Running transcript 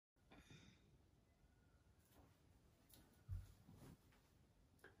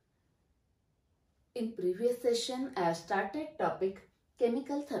In previous session, I have started topic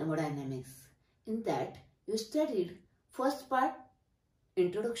chemical thermodynamics. In that, you studied first part,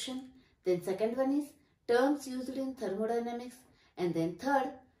 introduction, then second one is terms used in thermodynamics, and then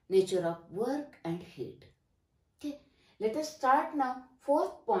third, nature of work and heat. Okay, let us start now.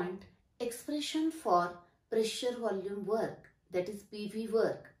 Fourth point, expression for pressure volume work, that is PV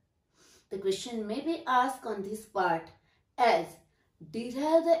work. The question may be asked on this part as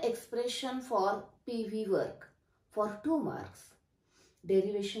derive the expression for PV work for 2 marks.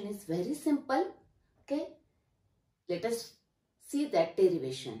 Derivation is very simple. Okay, let us see that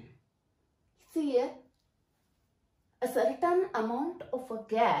derivation. See here, a certain amount of a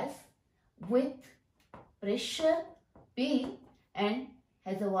gas with pressure P and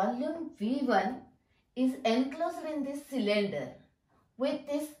has a volume V1 is enclosed in this cylinder with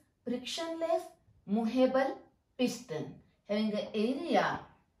this frictionless movable piston having an area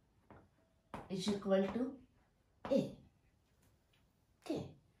is equal to A. Okay.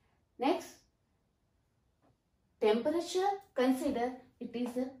 Next, temperature, consider it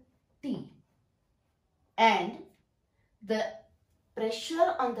is a T, and the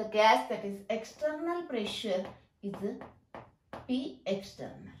pressure on the gas, that is external pressure, is a P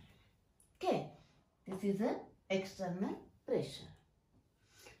external. Okay, this is a external pressure.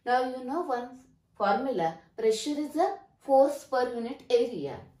 Now you know one formula, pressure is a force per unit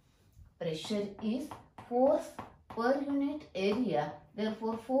area. Pressure is force per unit area.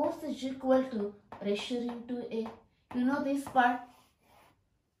 Therefore, force is equal to pressure into A. You know this part?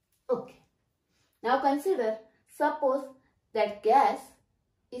 Okay. Now consider, suppose that gas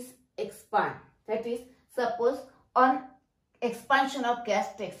is expand. That is, suppose on expansion of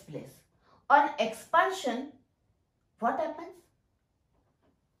gas takes place. On expansion, what happens?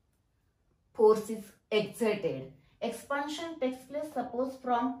 Force is exerted. Expansion takes place, suppose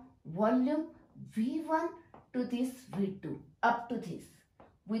from volume V1 to this V2 up to this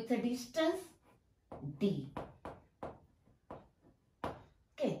with a distance D.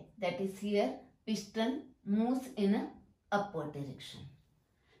 Okay, that is here piston moves in an upward direction.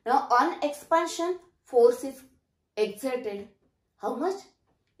 Now on expansion, force is exerted. How much?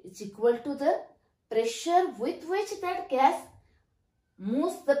 It's equal to the pressure with which that gas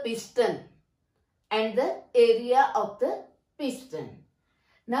moves the piston and the area of the piston.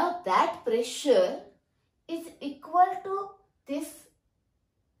 Now that pressure is equal to this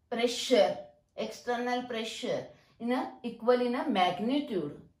pressure, external pressure, equal in a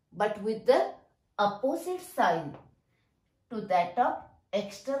magnitude, but with the opposite sign to that of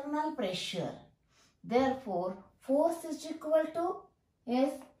external pressure. Therefore, force is equal to,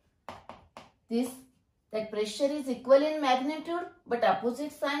 yes, this, that pressure is equal in magnitude but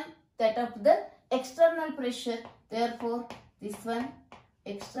opposite sign that of the external pressure. Therefore, this one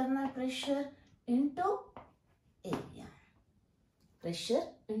external pressure into area. Pressure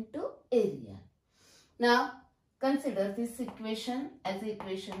into area. Now, consider this equation as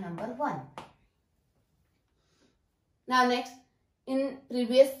equation number 1. Now next, in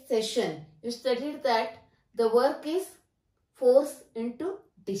previous session, you studied that the work is force into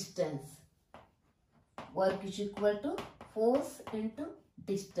distance. Work is equal to force into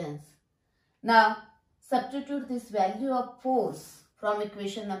distance. Now, substitute this value of force from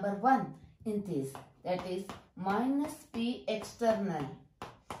equation number 1 in this. That is minus P external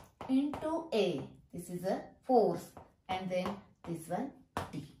into A. This is a force, and then this one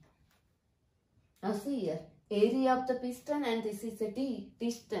D. Now see here, area of the piston and this is a D,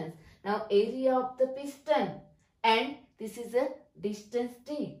 distance. Now area of the piston and this is a distance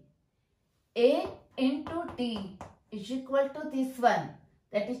D. A into D is equal to this one,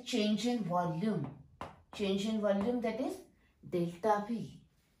 that is change in volume. Change in volume, that is delta V.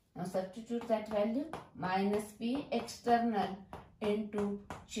 Now substitute that value, minus P external into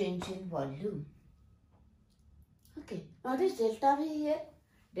change in volume. Okay, now this delta V here,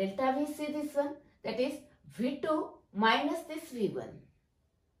 delta V, see this one, that is V2 minus this V1.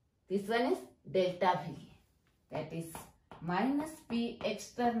 This one is delta V, that is minus P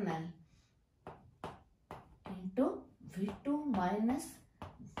external into V2 minus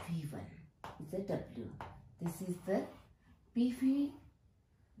V1 is a W. This is the PV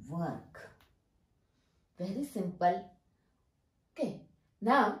work. Very simple. Okay,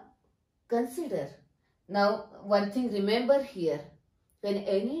 now consider. Now one thing remember here, when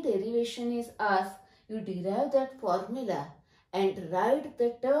any derivation is asked, you derive that formula and write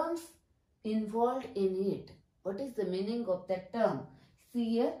the terms involved in it. What is the meaning of that term? See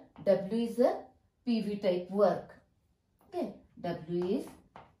here, W is a PV type work. Okay, W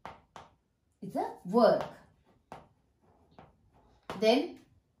is a work. Then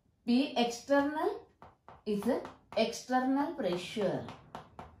P external is a external pressure.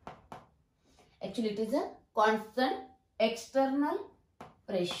 Actually, it is a constant external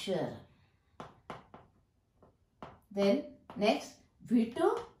pressure. Then next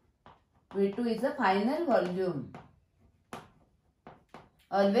V2. V2 is a final volume.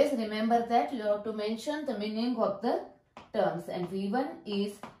 Always remember that you have to mention the meaning of the terms, and V1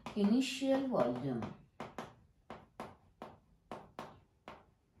 is initial volume.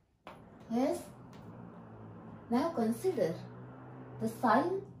 Yes. Now consider the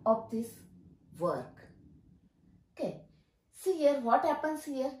sign of this work. Okay. See here what happens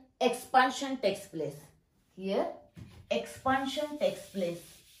here. Expansion takes place. Here expansion takes place.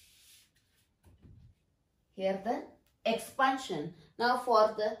 Here the expansion. Now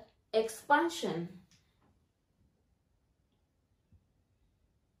for the expansion,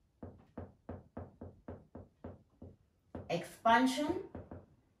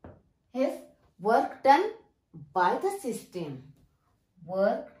 is work done by the system.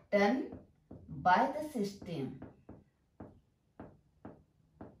 Work done by the system.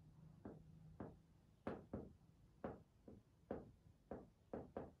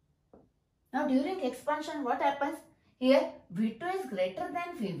 Now during expansion what happens? Here V2 is greater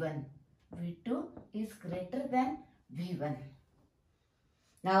than V1. V2 is greater than V1.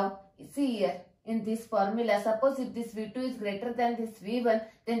 Now see here in this formula, suppose if this V2 is greater than this V1,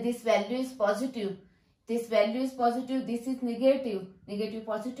 then this value is positive. This value is positive, this is negative. Negative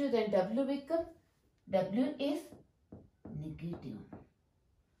positive, then W is negative.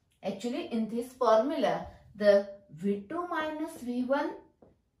 Actually in this formula, the V2 minus V1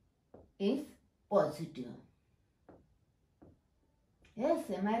 is positive. Yes,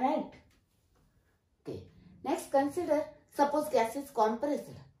 am I right? Okay. Next consider, suppose gas is compressed.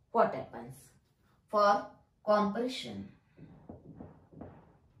 What happens? For compression.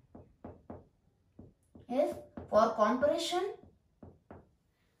 Yes, for compression,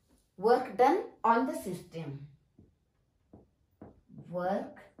 work done on the system.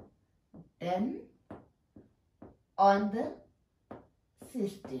 Work done on the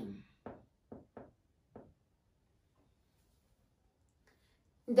system.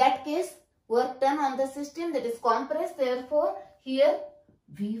 In that case, work done on the system, that is compressed. Therefore, here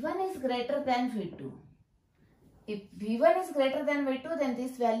V1 is greater than V2. If V1 is greater than V2, then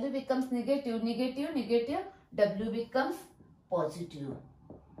this value becomes negative. Negative, negative. W becomes positive.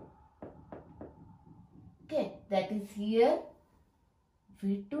 Okay, that is here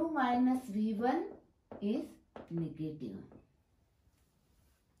V2 minus V1 is negative.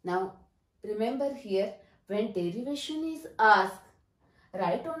 Now, remember here, when derivation is asked,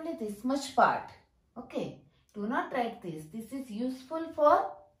 write only this much part. Okay. Do not write this. This is useful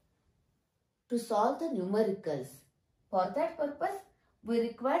to solve the numericals. For that purpose, we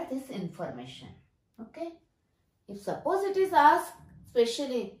require this information. Okay. If suppose it is asked,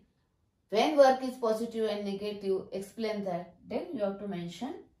 especially when work is positive and negative, explain that. Then you have to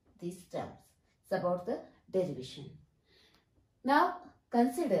mention these terms. It's about the derivation. Now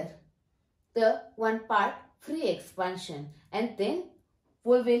consider the one part, free expansion, and then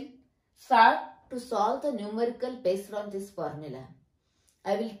we will start to solve the numerical based on this formula.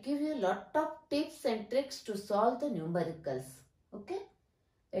 I will give you a lot of tips and tricks to solve the numericals. Okay.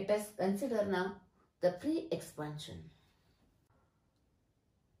 Let us consider now the free expansion.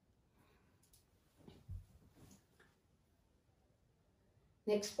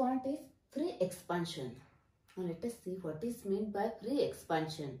 Next point is free expansion. Now let us see what is meant by free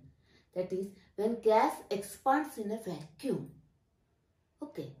expansion. That is when gas expands in a vacuum.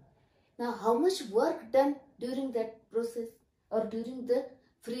 Okay. Now, how much work done during that process or during the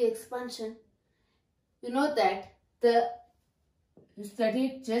free expansion? You know that you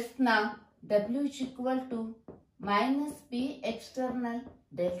studied just now, W is equal to minus P external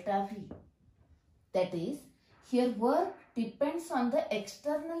delta V. That is, here work depends on the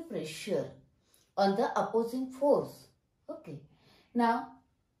external pressure, on the opposing force. Okay. Now,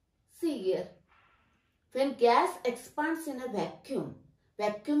 see here, when gas expands in a vacuum,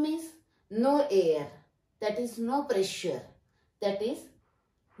 vacuum is no air, that is no pressure, that is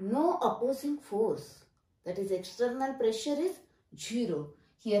no opposing force, that is external pressure is 0.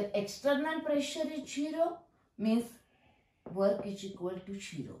 Here external pressure is 0 means work is equal to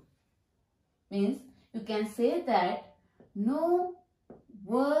 0. Means you can say that no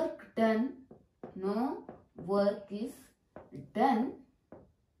work is done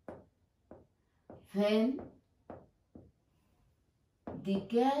when the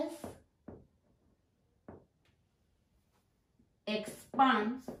gas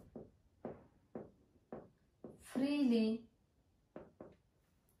expands freely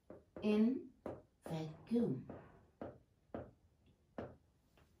in vacuum. vacuum.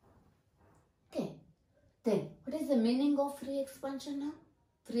 Okay. Then, what is the meaning of free expansion now?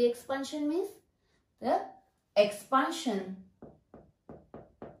 Free expansion means the expansion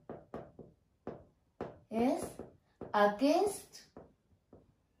is against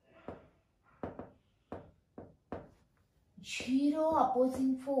zero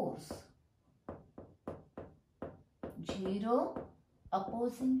opposing force. Zero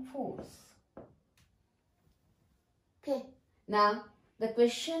opposing force. Okay. Now, the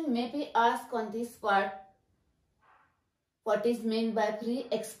question may be asked on this part, what is meant by free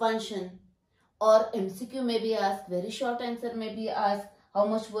expansion, or MCQ may be asked, very short answer may be asked, how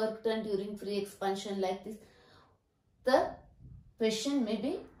much work done during free expansion, like this. The question may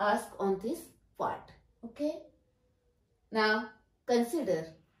be asked on this part. Okay. Now consider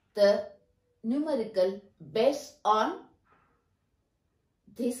the numerical based on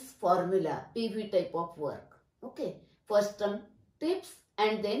this formula, PV type of work. Okay. First some tips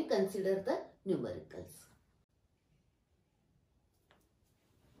and then consider the numericals.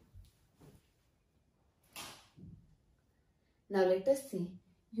 Now let us see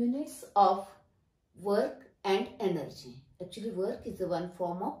units of work and energy. Actually, work is one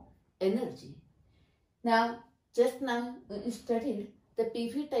form of energy. Now, just now we studied the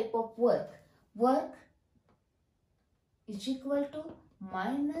PV type of work. Work is equal to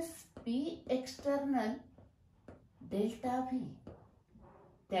minus P external delta V.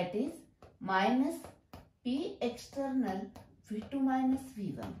 That is minus P external V2 minus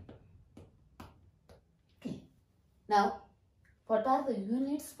V1. Okay. Now, what are the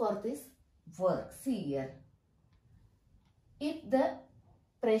units for this work? See here. If the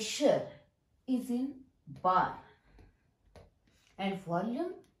pressure is in bar and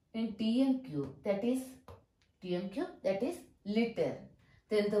volume in dm cube, that is liter,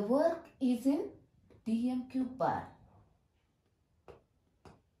 then the work is in dm cube bar.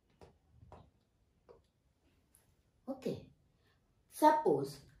 Okay.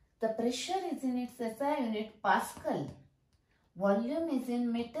 Suppose the pressure is in its SI unit Pascal, volume is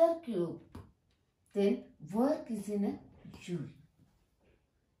in meter cube, then work is in a joule.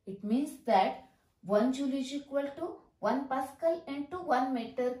 It means that 1 joule is equal to 1 Pascal into 1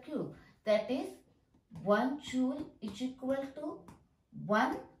 meter cube. That is 1 joule is equal to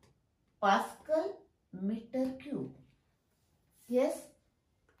 1 Pascal meter cube. Yes?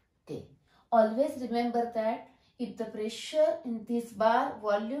 Okay. Always remember that if the pressure in this bar,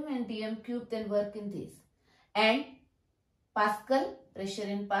 volume in dm cube, then work in this. And Pascal, pressure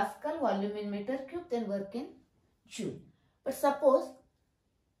in Pascal, volume in meter cube, then work in joule. But suppose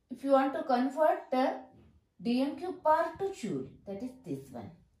if you want to convert the dm cube bar to joule, that is this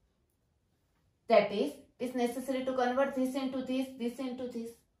one. That is, it is necessary to convert this into this into this.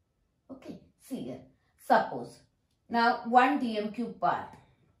 Okay, see here. Suppose, now 1 dm cube bar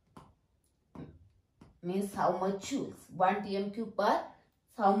means how much joules? 1 dm cube bar,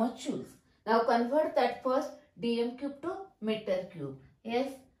 how much joules? Now convert that first dm cube to meter cube.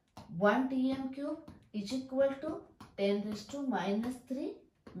 Yes, 1 dm cube is equal to 10 raised to minus 3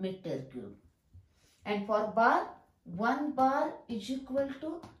 meter cube. And for bar, 1 bar is equal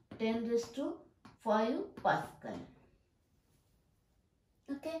to 10 raised to 5 Pascal.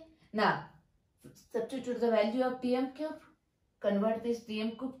 Okay. Now, substitute the value of dm cube. Convert this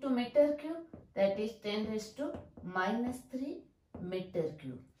dm cube to meter cube. That is 10 raised to minus 3 meter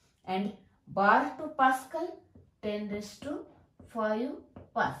cube. And bar to Pascal, 10 raised to 5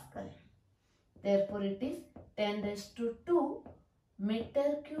 Pascal. Therefore, it is 10 raised to 2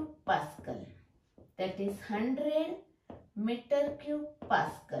 meter cube Pascal. That is 100 meter cube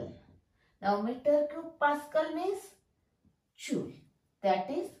Pascal. Now, meter cube Pascal means joule. That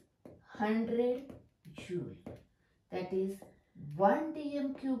is 100 joule. That is 1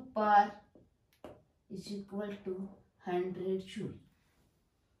 dm cube bar is equal to 100 joule.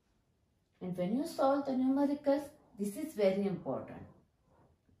 And when you solve the numericals, this is very important.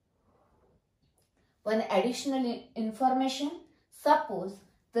 One additional information, suppose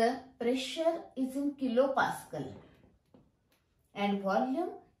the pressure is in kilopascal and volume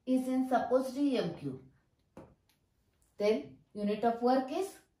is in suppose dm cube. Then unit of work is,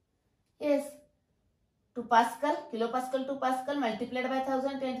 yes, to Pascal, kilopascal to Pascal multiplied by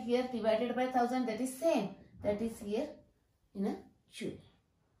 1000 and here divided by 1000, that is same. That is here in a joule.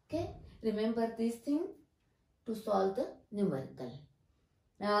 Okay. Remember this thing to solve the numerical.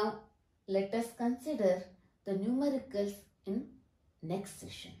 Now, let us consider the numericals in next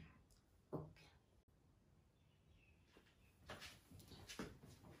session. Okay.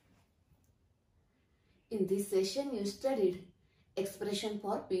 In this session, you studied expression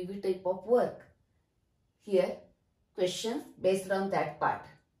for PV type of work. here questions based on that part.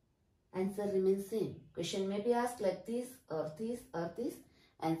 Answer remains same. Question may be asked like this or this or this.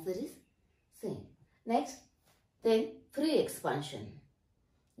 Answer is same. Next, then free expansion.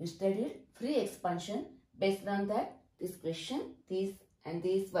 You studied free expansion based on that. This question, this and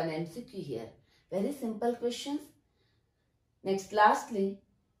this one MCQ here. Very simple questions. Next, lastly,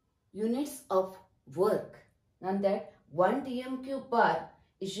 units of work. And that 1 dm cube bar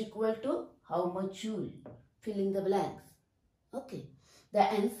is equal to how much joule? Fill in the blanks. Okay. The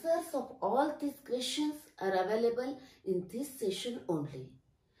answers of all these questions are available in this session only.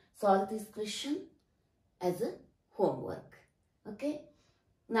 Solve this question as a homework. Okay.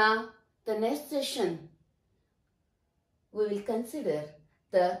 Now, the next session, we will consider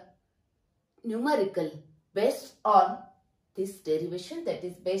the numerical based on this derivation, that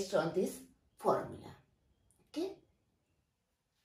is based on this formula.